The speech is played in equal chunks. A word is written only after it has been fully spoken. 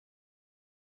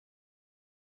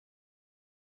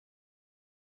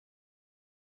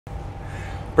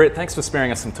Brett, thanks for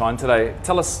sparing us some time today.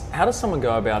 Tell us, how does someone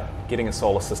go about getting a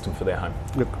solar system for their home?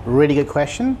 Look, really good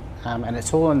question, and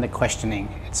it's all in the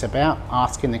questioning. It's about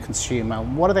asking the consumer,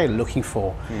 what are they looking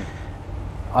for?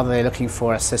 Are they looking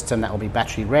for a system that will be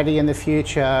battery ready in the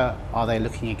future? Are they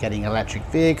looking at getting an electric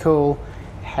vehicle?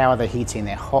 How are they heating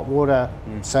their hot water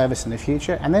service in the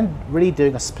future? And then really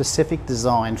doing a specific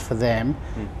design for them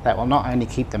that will not only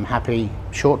keep them happy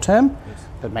short term,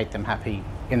 but make them happy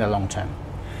in the long term.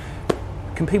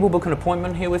 Can people book an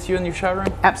appointment here with you in your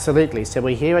showroom? Absolutely. So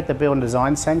we're here at the Build and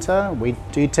Design Centre. We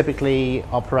do typically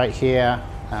operate here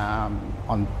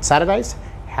on Saturdays.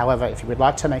 However, if you would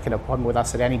like to make an appointment with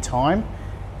us at any time,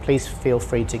 please feel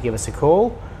free to give us a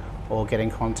call or get in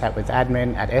contact with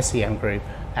admin at SEM.Group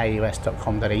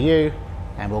aus.com.au,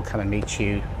 and we'll come and meet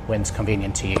you when it's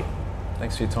convenient to you.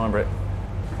 Thanks for your time, Brett.